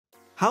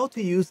how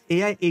to use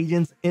AI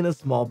agents in a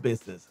small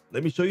business.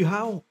 Let me show you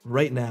how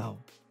right now.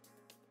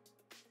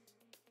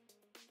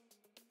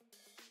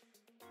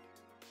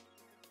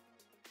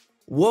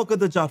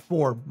 Welcome to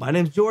Jotform. My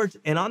name is George,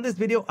 and on this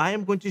video, I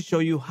am going to show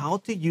you how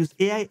to use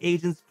AI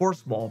agents for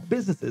small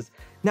businesses.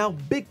 Now,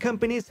 big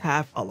companies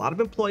have a lot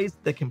of employees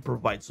that can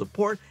provide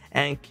support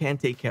and can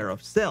take care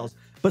of sales,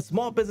 but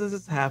small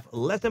businesses have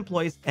less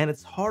employees and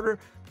it's harder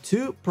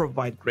to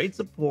provide great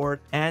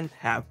support and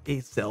have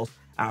a sales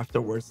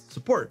afterwards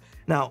support.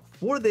 Now,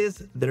 for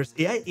this, there's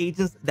AI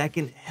agents that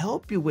can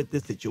help you with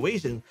this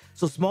situation,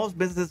 so small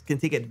businesses can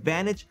take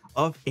advantage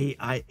of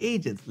AI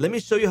agents. Let me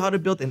show you how to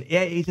build an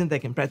AI agent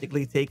that can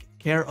practically take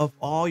care of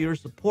all your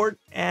support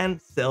and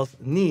sales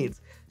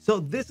needs. So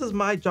this is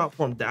my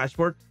Jotform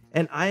dashboard,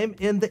 and I am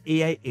in the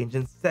AI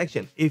agents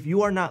section. If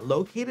you are not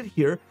located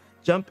here,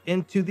 jump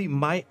into the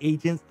My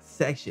Agents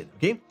section,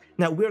 okay?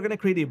 Now, we're going to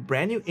create a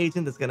brand new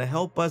agent that's going to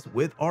help us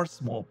with our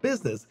small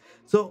business.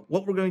 So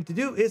what we're going to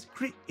do is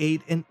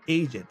create an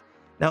agent.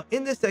 Now,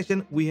 in this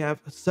section, we have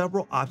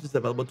several options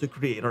available to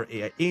create our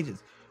AI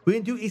agents. We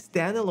can do a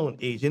standalone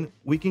agent.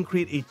 We can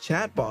create a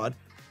chatbot,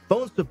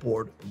 phone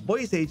support,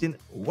 voice agent,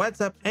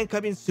 WhatsApp, and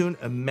coming soon,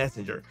 a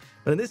messenger.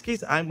 But in this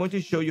case, I'm going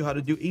to show you how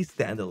to do a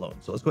standalone.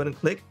 So let's go ahead and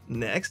click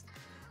next.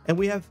 And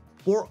we have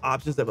 4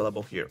 options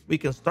available here. We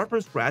can start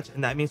from scratch,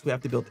 and that means we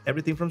have to build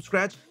everything from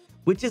scratch,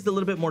 which is a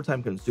little bit more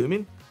time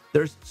consuming.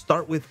 There's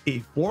start with a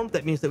form.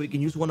 That means that we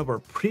can use one of our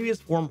previous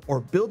form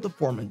or build the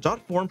form in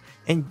Jotform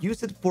and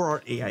use it for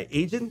our AI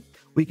agent.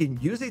 We can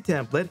use a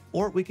template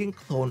or we can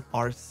clone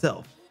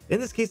ourselves. In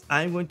this case,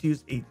 I'm going to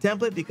use a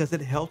template because it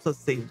helps us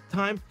save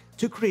time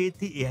to create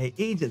the AI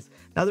agents.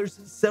 Now, there's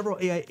several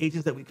AI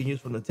agents that we can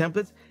use from the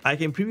templates. I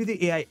can preview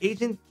the AI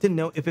agent to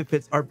know if it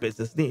fits our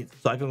business needs.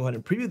 So I can go ahead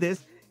and preview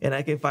this and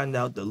I can find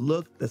out the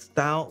look, the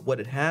style, what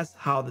it has,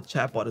 how the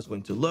chatbot is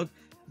going to look,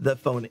 the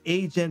phone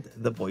agent,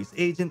 the voice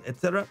agent,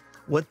 etc.,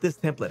 what this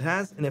template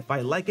has. And if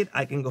I like it,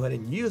 I can go ahead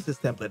and use this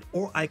template,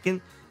 or I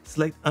can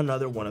select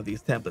another one of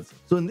these templates.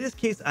 So in this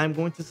case, I'm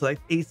going to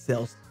select a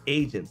sales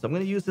agent. So I'm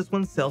going to use this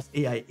one, sales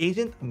AI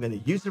agent. I'm going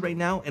to use it right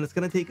now, and it's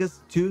going to take us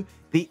to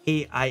the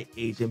AI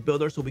agent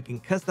builder so we can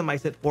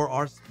customize it for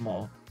our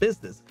small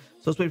business.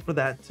 So let's wait for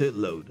that to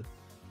load.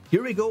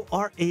 Here we go.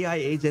 Our AI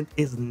agent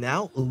is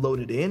now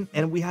loaded in,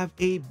 and we have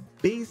a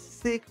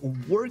basic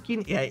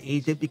working AI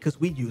agent because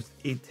we used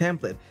a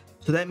template.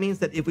 So that means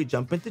that if we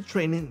jump into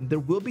training, there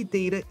will be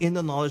data in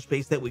the knowledge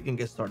base that we can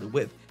get started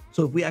with.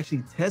 So if we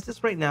actually test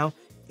this right now,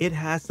 it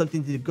has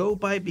something to go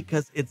by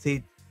because it's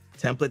a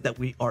template that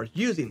we are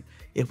using.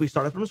 If we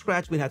started from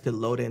scratch, we'd have to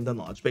load in the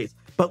knowledge base,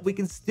 but we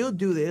can still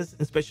do this,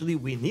 especially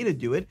we need to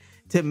do it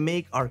to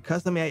make our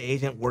custom AI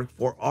agent work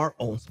for our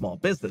own small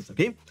business.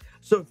 Okay.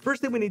 So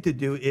first thing we need to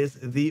do is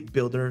the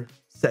builder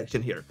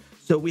section here.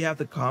 So we have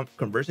the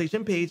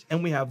conversation page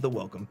and we have the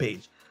welcome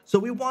page. So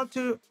we want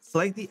to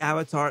select the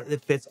avatar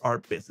that fits our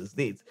business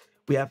needs.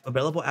 We have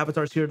available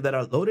avatars here that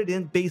are loaded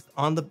in based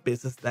on the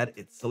business that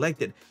it's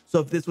selected. So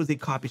if this was a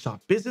coffee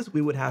shop business, we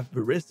would have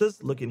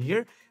baristas looking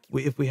here.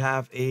 If we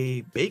have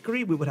a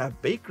bakery, we would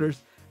have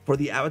bakers for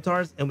the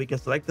avatars, and we can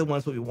select the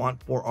ones that we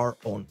want for our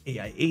own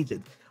AI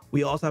agent.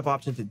 We also have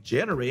option to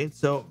generate.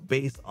 So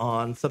based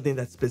on something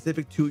that's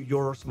specific to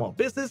your small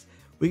business,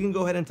 we can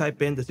go ahead and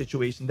type in the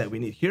situation that we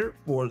need here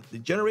for the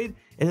generate,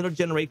 and it'll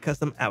generate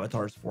custom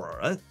avatars for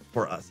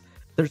us.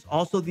 There's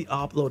also the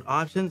upload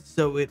option,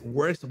 so it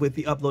works with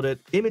the uploaded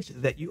image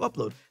that you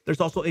upload. There's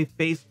also a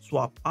face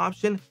swap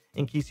option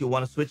in case you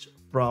want to switch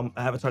from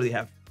avatar that you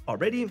have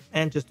already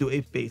and just do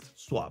a face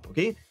swap,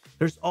 okay?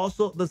 There's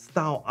also the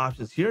style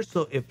options here.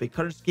 So if a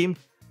color scheme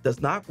does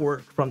not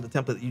work from the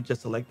template that you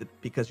just selected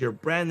because your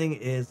branding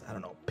is, I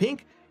don't know,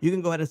 pink, you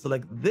can go ahead and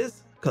select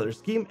this color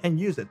scheme and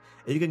use it.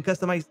 And you can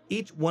customize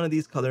each one of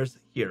these colors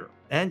here.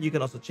 And you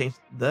can also change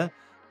the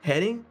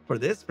heading for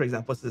this. For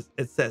example,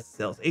 it says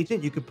sales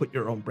agent. You can put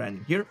your own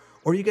branding here,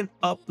 or you can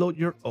upload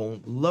your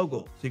own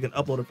logo. So you can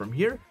upload it from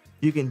here.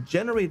 You can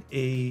generate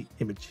a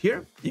image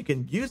here. You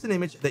can use an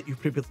image that you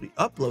previously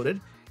uploaded.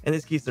 In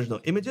this case, there's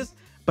no images,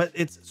 but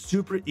it's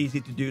super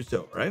easy to do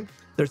so, right?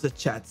 There's a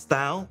chat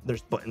style,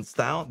 there's button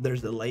style,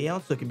 there's the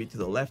layout, so it can be to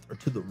the left or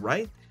to the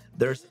right.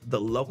 There's the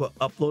logo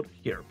upload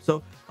here.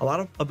 So a lot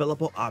of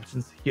available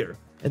options here.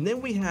 And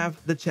then we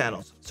have the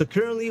channels. So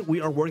currently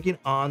we are working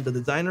on the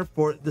designer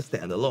for the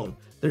standalone.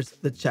 There's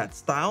the chat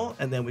style,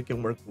 and then we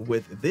can work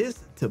with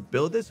this to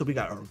build it. So we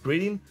got our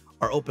greeting,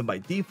 our open by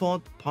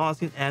default,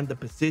 pausing, and the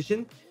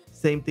position.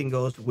 Same thing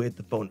goes with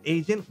the phone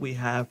agent. We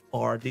have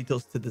our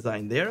details to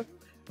design there,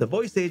 the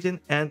voice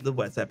agent, and the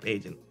WhatsApp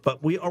agent.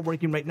 But we are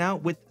working right now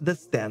with the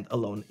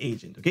standalone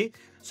agent, okay?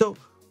 So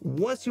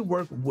once you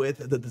work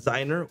with the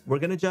designer, we're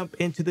going to jump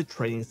into the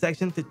training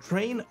section to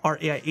train our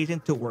AI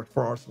agent to work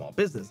for our small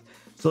business.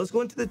 So let's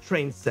go into the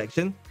train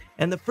section.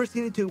 And the first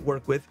thing you need to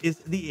work with is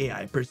the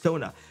AI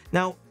persona.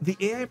 Now, the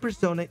AI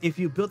persona, if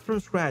you built from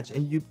scratch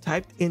and you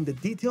typed in the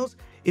details,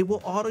 it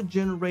will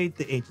auto-generate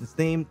the agent's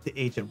name, the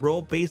agent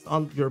role based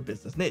on your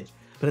business niche.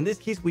 But in this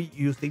case, we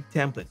use a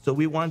template. So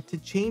we want to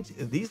change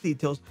these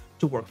details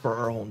to work for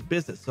our own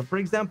business. So for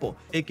example,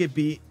 it could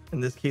be, in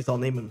this case, I'll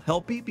name him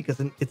Helpy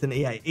because it's an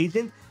AI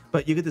agent,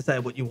 but you could decide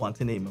what you want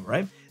to name him,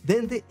 right?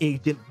 Then the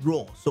agent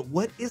role. So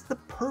what is the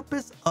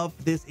purpose of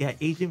this AI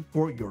agent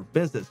for your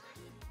business?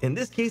 In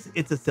this case,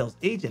 it's a sales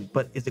agent,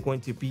 but is it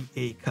going to be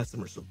a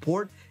customer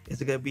support? Is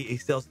it going to be a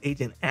sales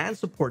agent and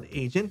support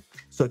agent?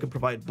 So it can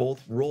provide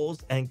both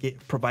roles and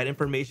provide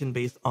information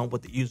based on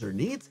what the user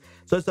needs.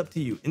 So it's up to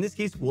you. In this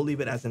case, we'll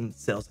leave it as a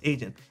sales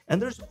agent. And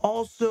there's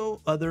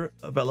also other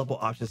available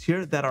options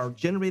here that are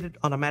generated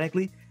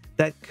automatically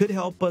that could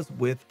help us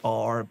with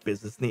our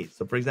business needs.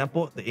 So for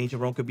example, the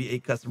agent role could be a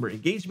customer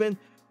engagement,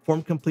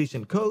 form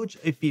completion coach,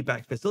 a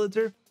feedback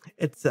facilitator,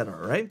 etc.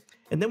 Right?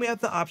 And then we have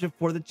the option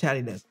for the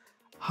chattiness.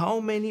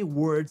 How many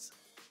words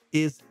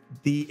is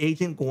the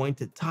agent going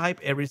to type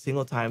every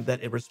single time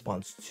that it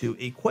responds to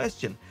a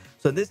question?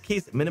 So in this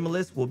case,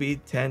 minimalist will be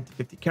 10 to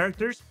 50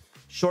 characters,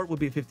 short would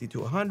be 50 to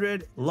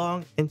 100,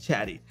 long and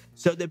chatty.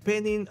 So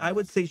depending, I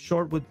would say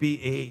short would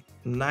be a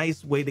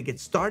nice way to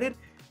get started.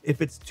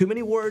 If it's too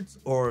many words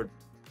or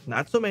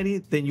not so many,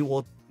 then you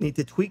will need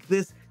to tweak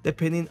this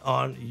depending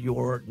on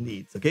your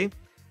needs, okay?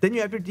 Then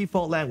you have your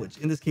default language.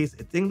 In this case,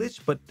 it's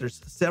English, but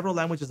there's several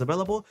languages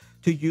available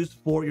to use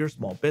for your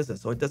small business.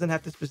 So it doesn't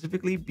have to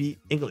specifically be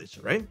English,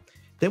 right?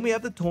 Then we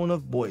have the tone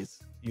of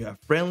voice. You have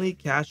friendly,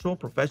 casual,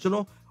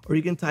 professional, or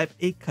you can type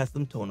a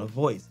custom tone of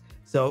voice.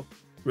 So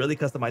really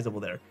customizable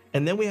there.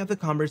 And then we have the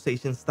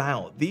conversation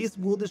style. These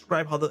will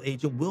describe how the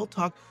agent will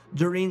talk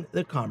during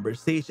the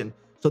conversation.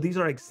 So these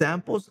are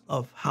examples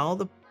of how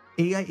the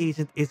AI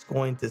agent is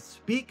going to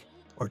speak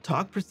or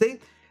talk per se,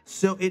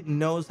 so it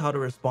knows how to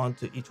respond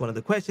to each one of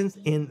the questions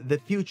in the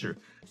future.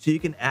 So you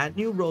can add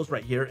new roles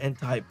right here and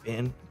type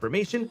in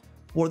information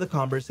for the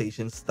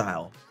conversation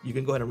style. You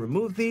can go ahead and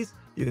remove these.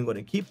 You can go ahead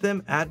and keep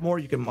them, add more.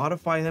 You can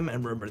modify them.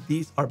 And remember,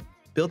 these are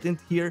built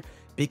into here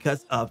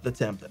because of the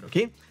template,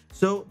 okay?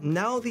 So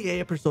now the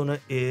AI persona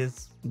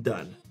is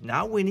done.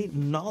 Now we need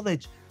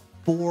knowledge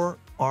for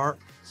our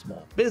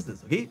small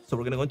business, okay? So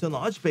we're gonna go into a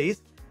knowledge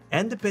base,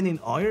 and depending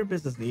on your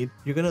business need,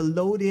 you're gonna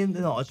load in the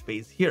knowledge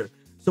base here.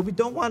 So we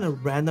don't want a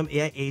random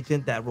AI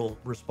agent that will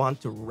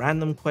respond to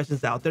random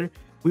questions out there.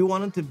 We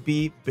want it to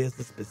be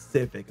business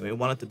specific, and we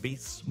want it to be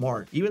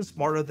smart, even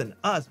smarter than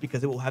us,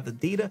 because it will have the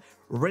data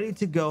ready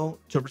to go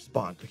to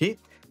respond, okay?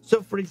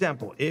 So for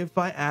example, if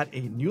I add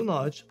a new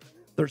knowledge,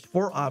 there's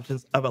 4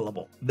 options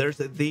available. There's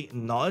the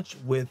knowledge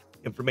with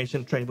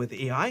information trained with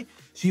AI.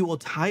 So you will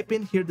type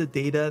in here the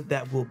data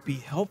that will be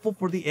helpful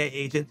for the AI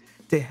agent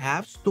to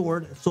have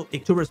stored so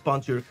it to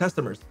respond to your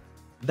customers.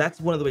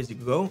 That's one of the ways you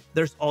can go.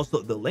 There's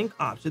also the link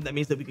option. That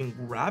means that we can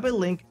grab a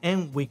link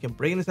and we can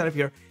bring it inside of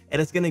here,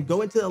 and it's going to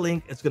go into the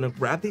link. It's going to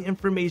grab the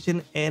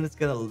information and it's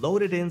going to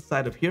load it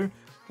inside of here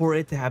for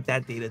it to have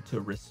that data to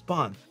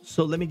respond.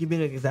 So let me give you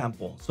an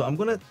example. So I'm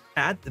going to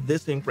add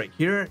this link right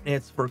here.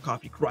 It's for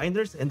coffee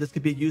grinders, and this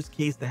could be a use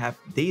case to have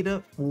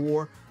data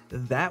for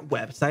that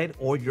website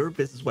or your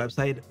business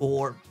website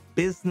or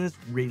business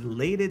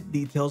related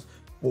details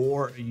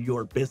for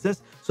your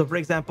business. So for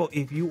example,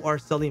 if you are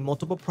selling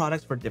multiple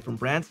products for different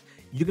brands,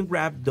 you can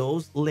grab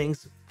those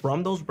links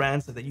from those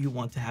brands so that you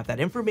want to have that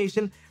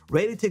information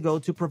ready to go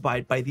to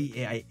provide by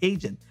the AI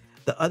agent.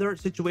 The other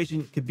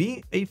situation could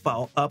be a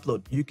file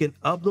upload. You can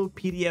upload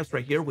PDFs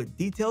right here with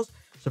details.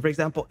 So for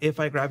example, if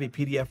I grab a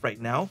PDF right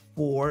now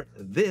for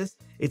this,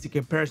 it's a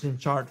comparison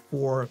chart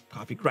for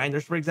coffee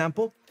grinders, for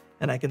example,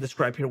 and I can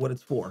describe here what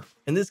it's for.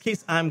 In this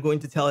case, I'm going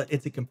to tell it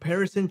it's a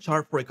comparison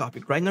chart for a coffee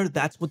grinder.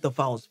 That's what the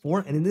file is for.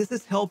 And this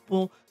is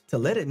helpful to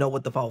let it know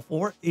what the file is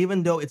for,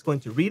 even though it's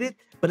going to read it,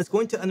 but it's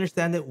going to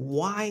understand it,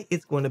 why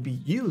it's going to be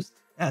used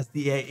as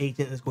the AI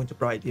agent is going to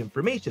provide the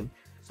information.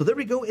 So there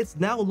we go. It's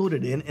now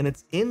loaded in and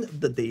it's in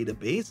the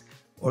database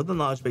or the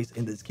knowledge base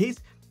in this case.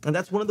 And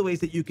that's one of the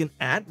ways that you can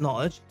add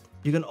knowledge.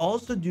 You can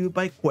also do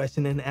by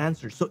question and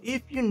answer. So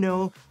if you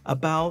know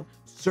about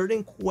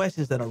certain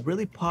questions that are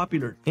really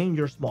popular in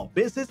your small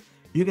business,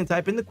 you can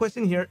type in the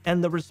question here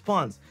and the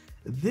response.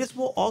 This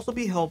will also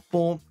be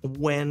helpful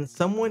when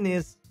someone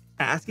is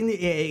asking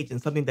the AI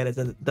agent something that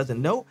it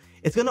doesn't know.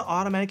 It's going to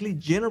automatically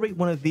generate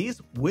one of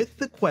these with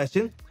the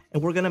question,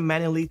 and we're going to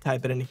manually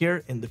type it in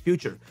here in the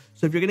future.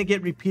 So if you're going to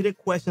get repeated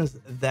questions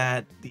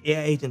that the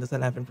AI agent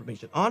doesn't have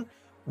information on,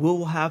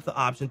 we'll have the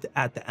option to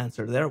add the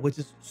answer there, which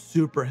is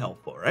super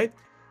helpful, right?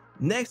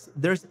 Next,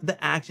 there's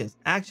the actions.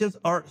 Actions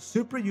are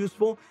super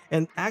useful,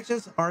 and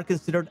actions are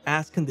considered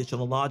as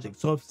conditional logic.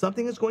 So if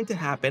something is going to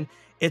happen,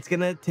 it's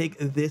going to take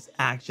this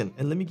action.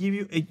 And let me give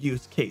you a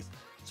use case.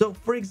 So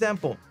for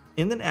example,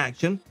 in an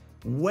action,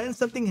 when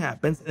something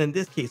happens, and in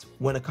this case,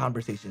 when a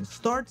conversation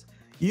starts,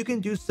 you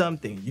can do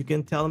something. You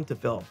can tell them to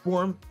fill a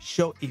form,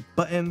 show a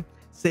button,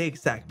 say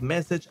exact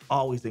message,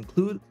 always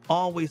include,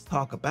 always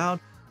talk about,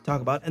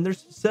 and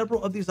there's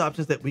several of these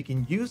options that we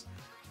can use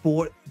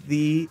for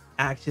the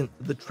action,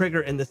 the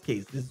trigger in this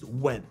case. This is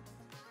when.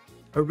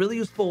 A really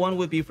useful one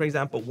would be, for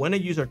example, when a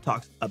user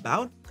talks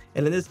about,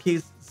 and in this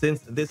case, since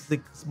this is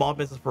a small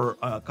business for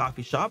a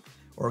coffee shop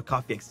or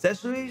coffee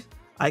accessories,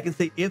 I can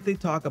say if they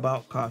talk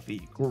about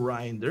coffee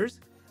grinders,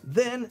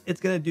 then it's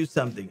going to do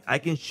something. I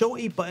can show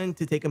a button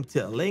to take them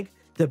to a link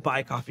to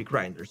buy coffee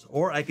grinders,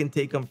 or I can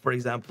take them, for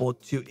example,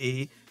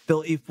 to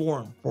fill a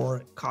form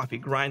for coffee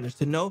grinders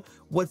to know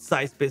what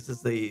size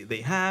business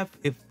they have,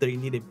 if they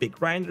need a big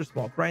grinder,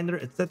 small grinder,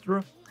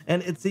 etc.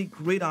 And it's a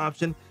great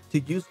option to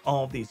use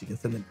all of these. You can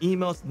send an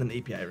email, send an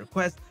API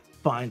request,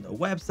 find a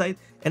website,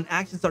 and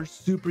actions are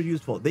super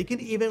useful. They can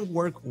even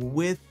work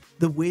with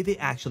the way they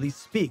actually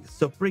speak.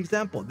 So for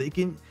example, it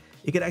can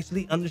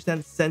actually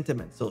understand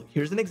sentiment. So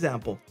here's an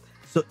example.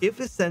 So if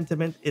the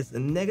sentiment is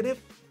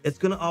negative, it's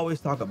going to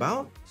always talk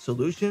about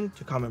solution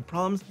to common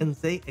problems and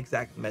say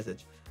exact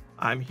message.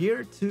 I'm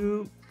here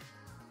to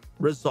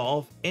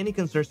resolve any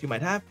concerns you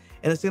might have,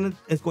 and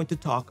it's going to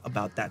talk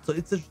about that. So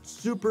it's a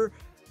super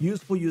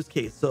useful use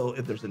case. So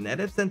if there's a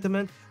negative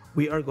sentiment,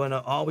 we are going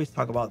to always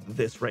talk about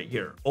this right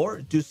here,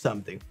 or do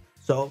something.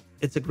 So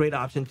it's a great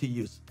option to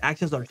use.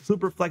 Actions are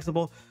super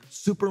flexible,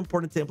 super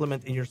important to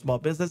implement in your small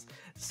business.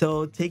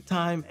 So take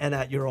time and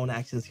add your own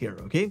actions here,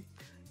 okay?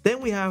 Then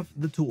we have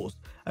the tools.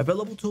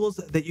 Available tools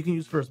that you can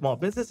use for a small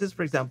business is,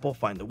 for example,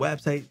 find the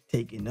website,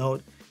 take a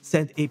note,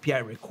 send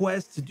API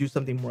requests to do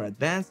something more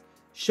advanced,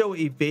 show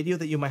a video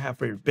that you might have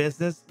for your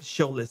business,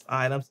 show list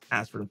items,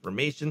 ask for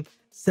information,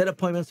 set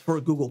appointments for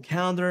Google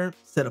Calendar,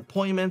 set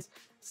appointments,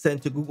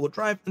 send to Google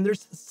Drive. And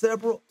there's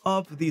several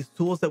of these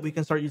tools that we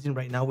can start using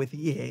right now with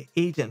the AI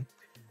agent.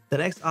 The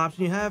next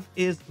option you have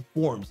is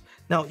forms.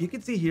 Now you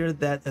can see here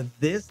that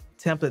this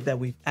template that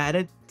we've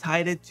added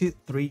tied it to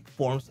 3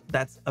 forms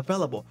that's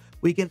available.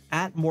 We can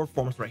add more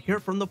forms right here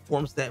from the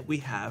forms that we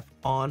have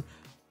on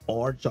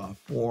our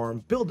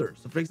Jotform builder.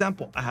 So for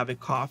example, I have a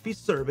coffee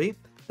survey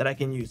that I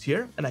can use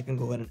here, and I can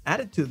go ahead and add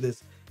it to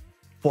this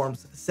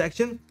forms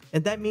section.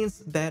 And that means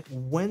that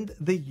when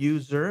the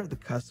user, the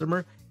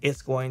customer,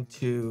 is going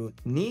to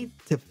need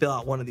to fill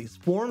out one of these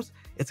forms,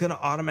 it's going to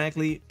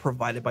automatically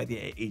provide it by the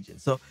AI agent.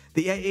 So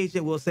the AI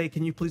agent will say,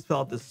 can you please fill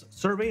out this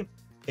survey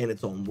in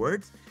its own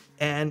words?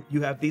 And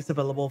you have these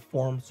available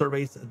form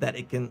surveys that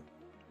it can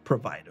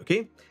provide,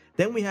 okay?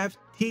 Then we have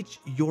Teach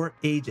Your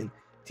Agent.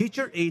 Teach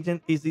Your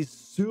Agent is a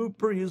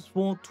super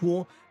useful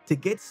tool to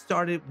get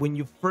started when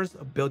you first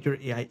build your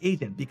AI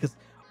agent, because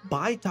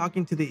by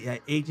talking to the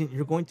AI agent,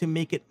 you're going to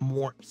make it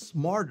more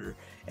smarter,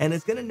 and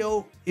it's going to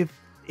know if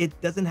it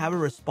doesn't have a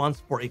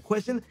response for a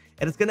question,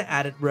 and it's going to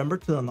add it, remember,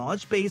 to the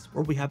knowledge base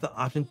where we have the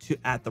option to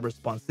add the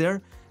response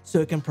there so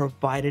it can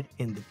provide it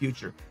in the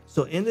future.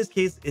 So in this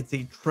case, it's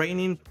a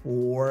training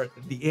for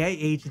the AI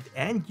agent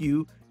and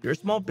your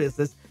small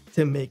business,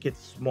 to make it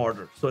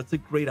smarter. So it's a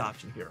great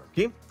option here,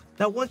 okay?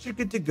 Now, once you're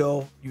good to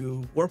go,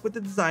 you work with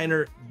the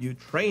designer, you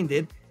trained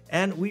it,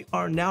 and we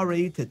are now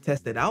ready to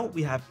test it out.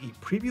 We have a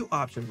preview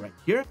option right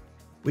here.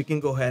 We can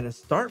go ahead and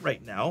start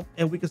right now,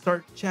 and we can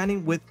start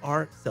chatting with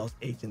our sales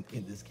agent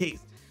in this case.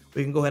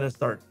 We can go ahead and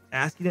start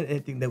asking it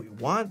anything that we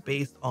want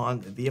based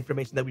on the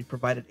information that we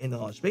provided in the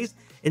knowledge base,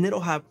 and it'll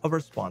have a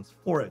response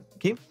for it,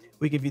 okay?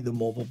 We can view the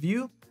mobile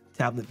view,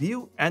 tablet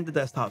view, and the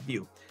desktop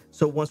view.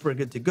 So once we're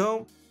good to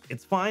go,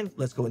 it's fine.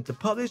 Let's go into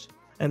publish.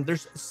 And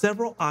there's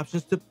several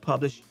options to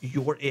publish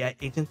your AI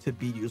agent to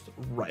be used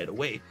right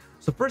away.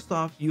 So first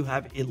off, you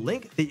have a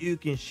link that you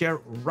can share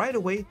right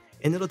away,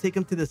 and it'll take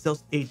them to the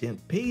sales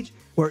agent page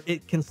where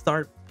it can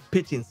start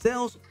pitching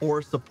sales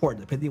or support,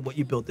 depending on what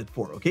you built it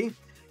for, okay?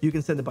 You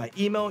can send it by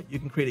email. You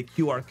can create a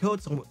QR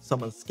code. So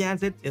someone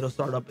scans it, it'll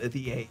start up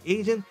the AI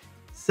agent.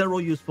 Several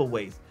useful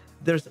ways.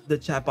 There's the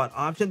chatbot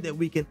option that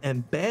we can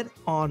embed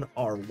on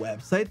our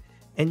website.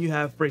 And you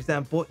have, for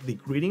example, the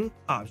greeting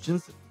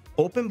options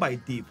open by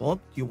default.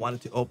 Do you want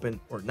it to open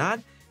or not?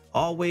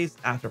 Always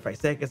after 5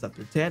 seconds,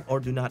 after 10,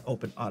 or do not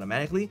open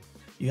automatically.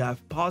 You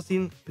have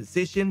pausing,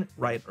 position,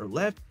 right or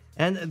left,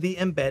 and the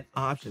embed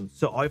option.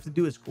 So all you have to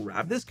do is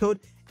grab this code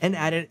and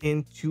add it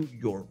into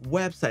your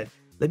website.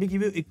 Let me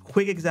give you a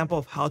quick example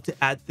of how to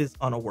add this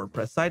on a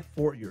WordPress site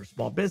for your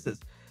small business.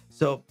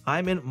 So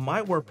I'm in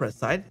my WordPress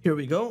site. Here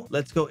we go.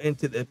 Let's go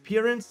into the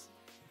appearance,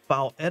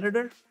 file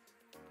editor.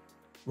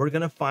 We're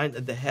going to find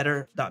the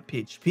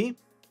header.php.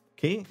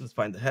 Okay, let's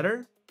find the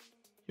header.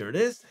 Here it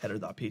is,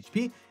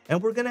 header.php.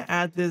 And we're going to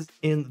add this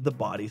in the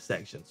body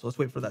section. So let's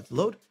wait for that to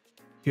load.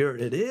 Here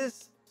it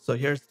is. So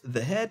here's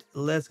the head.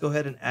 Let's go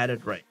ahead and add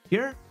it right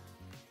here.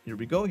 Here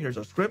we go. Here's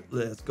our script.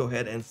 Let's go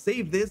ahead and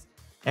save this.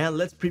 And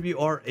let's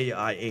preview our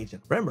AI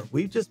agent. Remember,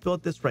 we've just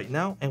built this right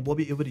now, and we'll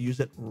be able to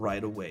use it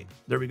right away.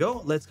 There we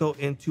go. Let's go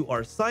into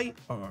our site.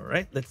 All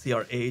right, let's see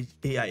our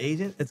AI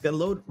agent. It's going to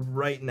load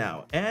right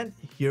now. And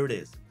here it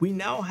is. We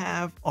now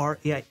have our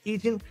AI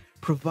agent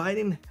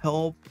providing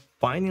help,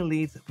 finding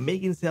leads,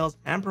 making sales,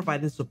 and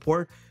providing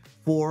support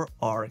for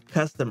our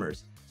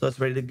customers. So it's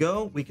ready to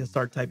go. We can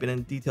start typing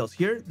in details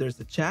here. There's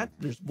the chat,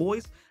 there's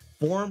voice,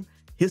 form,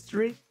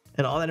 history,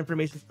 and all that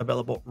information is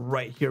available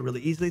right here really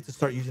easily to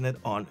start using it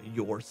on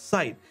your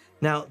site.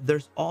 Now,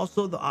 there's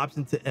also the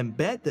option to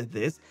embed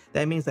this.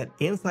 That means that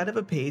inside of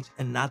a page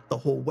and not the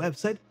whole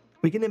website,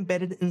 we can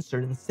embed it in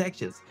certain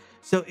sections.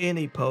 So in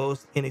a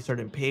post, in a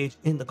certain page,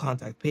 in the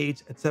contact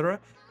page, etc.,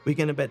 we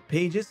can embed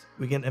pages,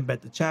 we can embed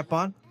the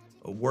chatbot,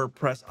 a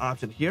WordPress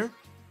option here,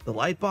 the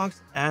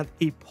Lightbox, and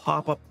a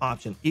pop-up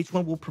option. Each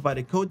one will provide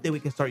a code that we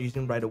can start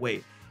using right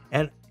away.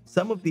 And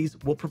some of these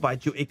will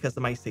provide you a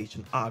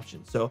customization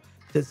option. So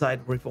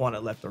decide if you want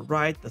it left or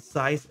right, the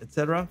size,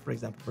 etc. For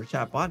example, for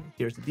chatbot,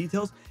 here's the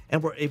details,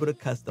 and we're able to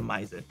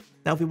customize it.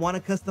 Now, if we want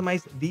to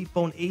customize the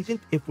phone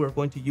agent, if we're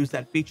going to use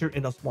that feature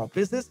in a small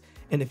business,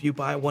 and if you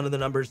buy one of the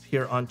numbers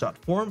here on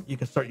Jotform, you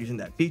can start using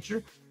that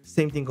feature.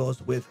 Same thing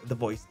goes with the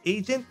voice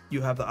agent. You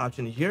have the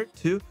option here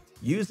to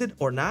use it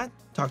or not,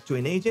 talk to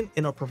an agent,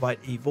 and it'll provide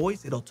a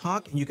voice, it'll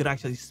talk, and you can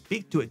actually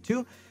speak to it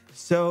too.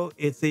 So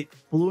it's a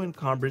fluent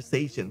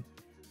conversation.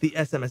 The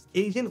SMS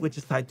agent, which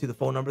is tied to the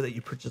phone number that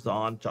you purchase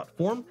on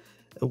Jotform,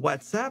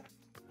 WhatsApp,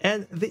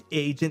 and the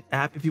agent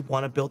app if you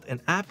want to build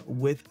an app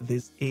with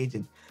this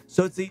agent.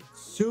 So it's a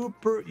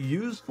super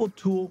useful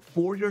tool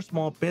for your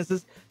small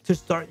business to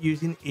start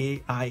using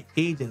AI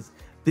agents.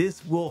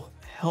 This will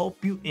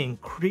help you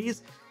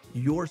increase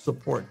your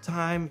support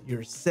time,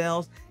 your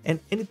sales, and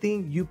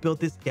anything you build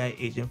this AI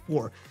agent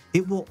for.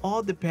 It will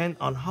all depend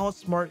on how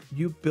smart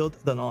you build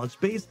the knowledge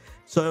base,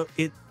 so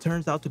it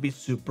turns out to be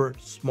super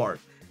smart.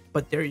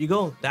 But there you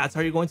go. That's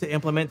how you're going to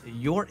implement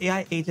your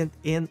AI agent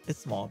in a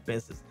small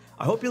business.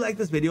 I hope you like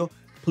this video.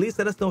 Please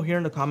let us know here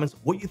in the comments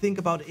what you think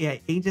about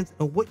AI agents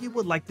and what you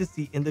would like to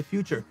see in the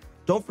future.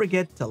 Don't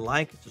forget to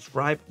like,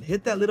 subscribe, and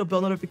hit that little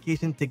bell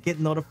notification to get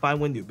notified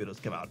when new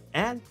videos come out.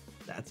 And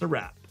that's a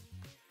wrap.